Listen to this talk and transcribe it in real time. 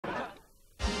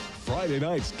Friday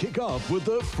nights kick off with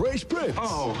the Fresh Prince.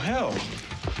 Oh, hell.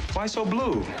 Why so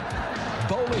blue?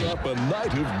 Bowling up a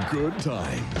night of good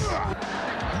times.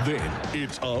 Then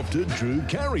it's off to Drew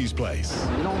Carey's place.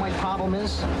 You know what my problem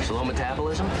is? Slow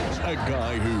metabolism. A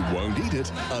guy who won't eat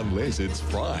it unless it's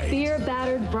fried. Beer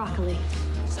battered broccoli.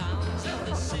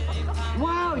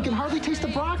 Wow, you can hardly taste the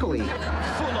broccoli.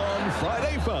 Full-on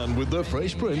Friday fun with the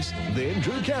Fresh Prince, then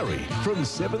Drew Carey from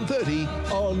 7:30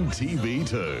 on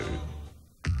TV2.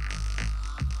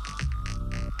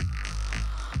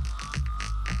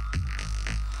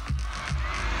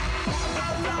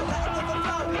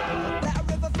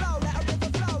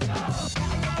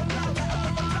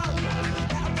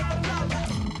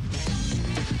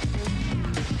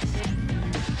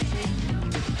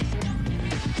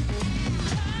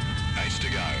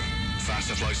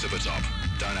 Faster flows to the top.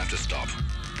 Don't have to stop.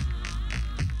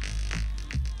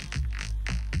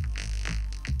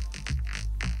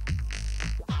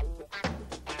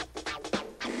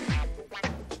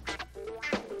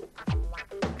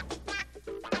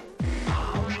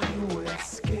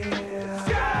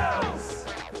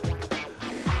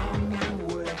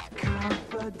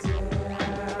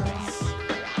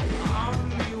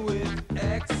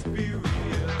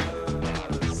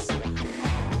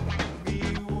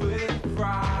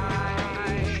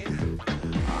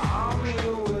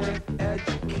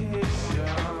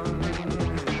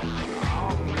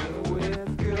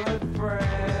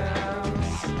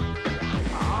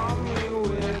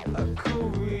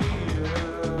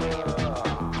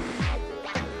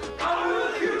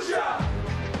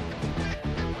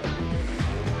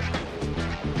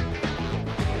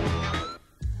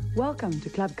 Welcome to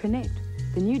Club Connect,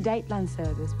 the new Dateline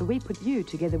service where we put you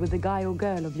together with the guy or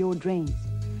girl of your dreams.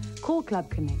 Call Club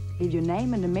Connect, leave your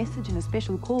name and a message in a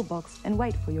special call box and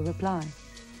wait for your reply.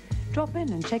 Drop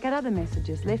in and check out other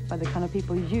messages left by the kind of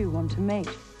people you want to meet.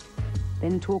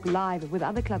 Then talk live with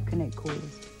other Club Connect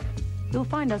callers. You'll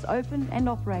find us open and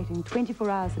operating 24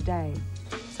 hours a day,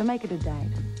 so make it a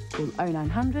date. Call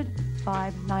 0900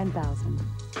 5 9000.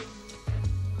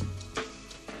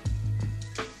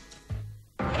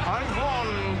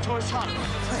 Toy shop.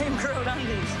 Flame grilled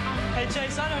undies. Hey,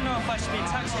 Chase, I don't know if I should be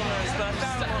texting those, but I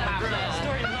found one on the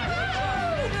story tonight.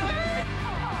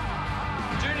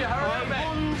 Junior, hurry up,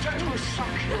 man. Jack will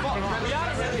suck. We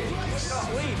are ready.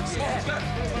 Sweet. Yeah.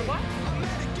 What?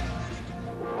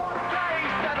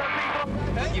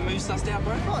 You move sussed out,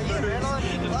 bro? Oh, yeah, man.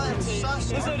 I'm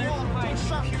sussed. Is it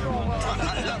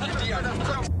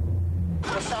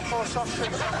what's up for sussed?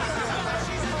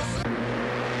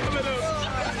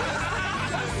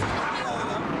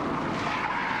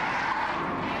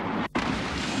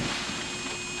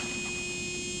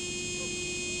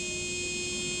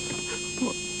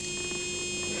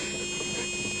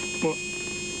 What?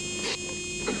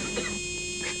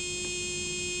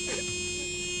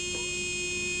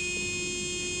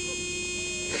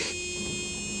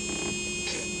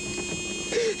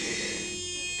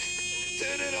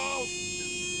 Turn it off!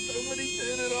 Somebody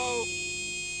turn it off!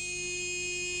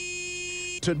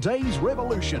 Today's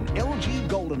revolution, LG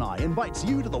Goldeneye invites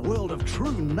you to the world of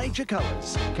true nature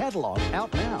colors. Catalog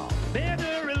out now.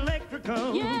 Better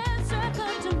electrical. Yes,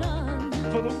 second to none.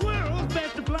 For the world's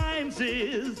best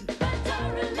appliances.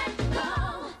 Better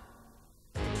electrical.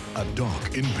 A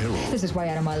doc in peril. This is way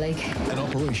out of my league. An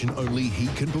operation only he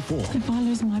can perform. If I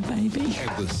lose my baby.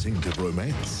 And the scent of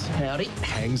romance. Howdy.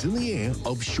 Hangs in the air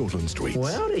of Shortland Street.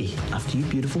 Howdy. After you,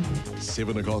 beautiful.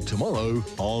 7 o'clock tomorrow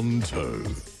on 2.